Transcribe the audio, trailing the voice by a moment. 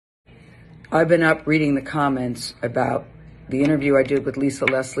I've been up reading the comments about the interview I did with Lisa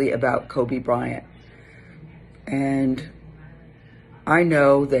Leslie about Kobe Bryant. And I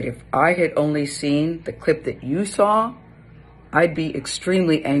know that if I had only seen the clip that you saw, I'd be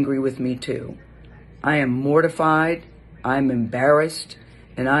extremely angry with me too. I am mortified, I'm embarrassed,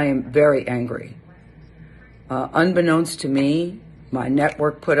 and I am very angry. Unbeknownst to me, my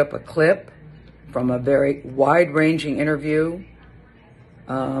network put up a clip from a very wide-ranging interview,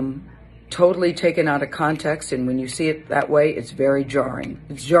 totally taken out of context, and when you see it that way, it's very jarring.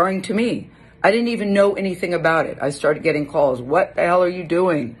 It's jarring to me. I didn't even know anything about it. I started getting calls. What the hell are you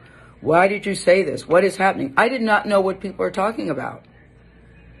doing? Why did you say this? What is happening? I did not know what people are talking about.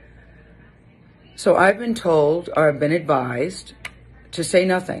 So I've been told, or I've been advised, to say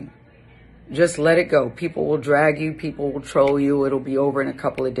nothing. Just let it go. People will drag you. People will troll you. It'll be over in a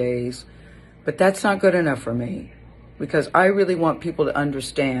couple of days. But that's not good enough for me, because I really want people to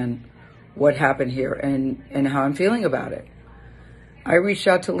understand what happened here and how I'm feeling about it. I reached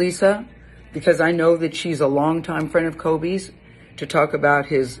out to Lisa because I know that she's a longtime friend of Kobe's, to talk about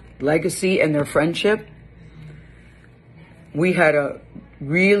his legacy and their friendship. We had a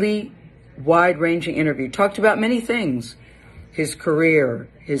really wide-ranging interview, talked about many things: his career,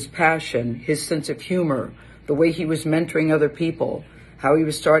 his passion, his sense of humor, the way he was mentoring other people, how he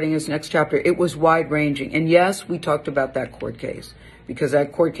was starting his next chapter. It was wide-ranging. And yes, we talked about that court case, because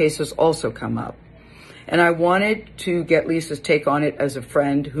that court case has also come up. And I wanted to get Lisa's take on it as a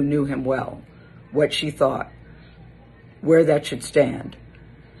friend who knew him well, what she thought, where that should stand.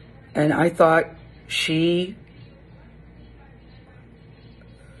 And I thought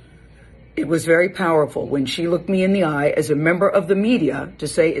it was very powerful when she looked me in the eye as a member of the media to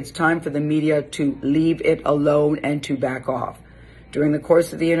say it's time for the media to leave it alone and to back off. During the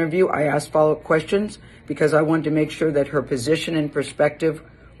course of the interview, I asked follow-up questions because I wanted to make sure that her position and perspective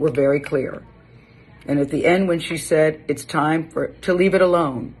were very clear. And at the end, when she said it's time to leave it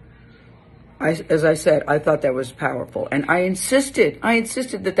alone, as I said, I thought that was powerful. And I insisted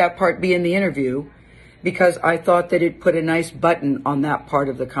that that part be in the interview, because I thought that it put a nice button on that part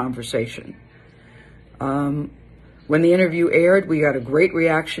of the conversation. When the interview aired, we got a great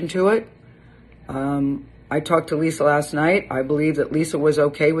reaction to it. I talked to Lisa last night. I believe that Lisa was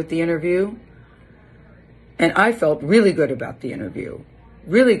okay with the interview. And I felt really good about the interview.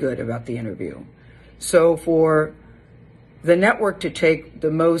 Really good about the interview. So for the network to take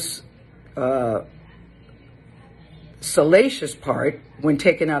the most salacious part, when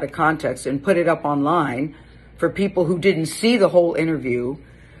taken out of context, and put it up online for people who didn't see the whole interview,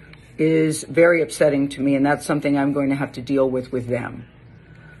 is very upsetting to me. And that's something I'm going to have to deal with them.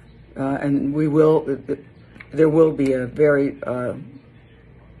 And there will be a very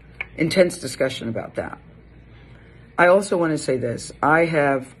intense discussion about that. I also want to say this. I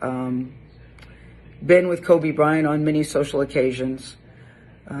have been with Kobe Bryant on many social occasions.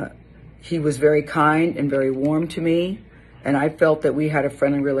 He was very kind and very warm to me, and I felt that we had a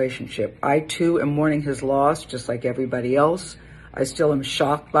friendly relationship. I, too, am mourning his loss, just like everybody else. I still am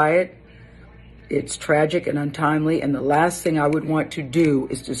shocked by it. It's tragic and untimely, and the last thing I would want to do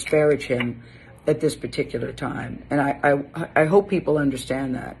is disparage him at this particular time. And I hope people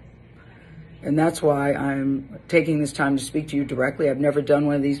understand that. And that's why I'm taking this time to speak to you directly. I've never done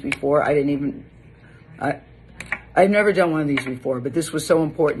one of these before. I've never done one of these before, but this was so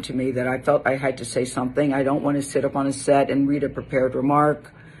important to me that I felt I had to say something. I don't want to sit up on a set and read a prepared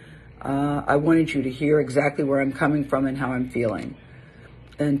remark. I wanted you to hear exactly where I'm coming from and how I'm feeling,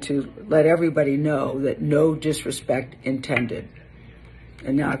 and to let everybody know that no disrespect intended.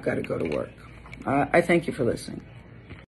 And now I've got to go to work. I thank you for listening.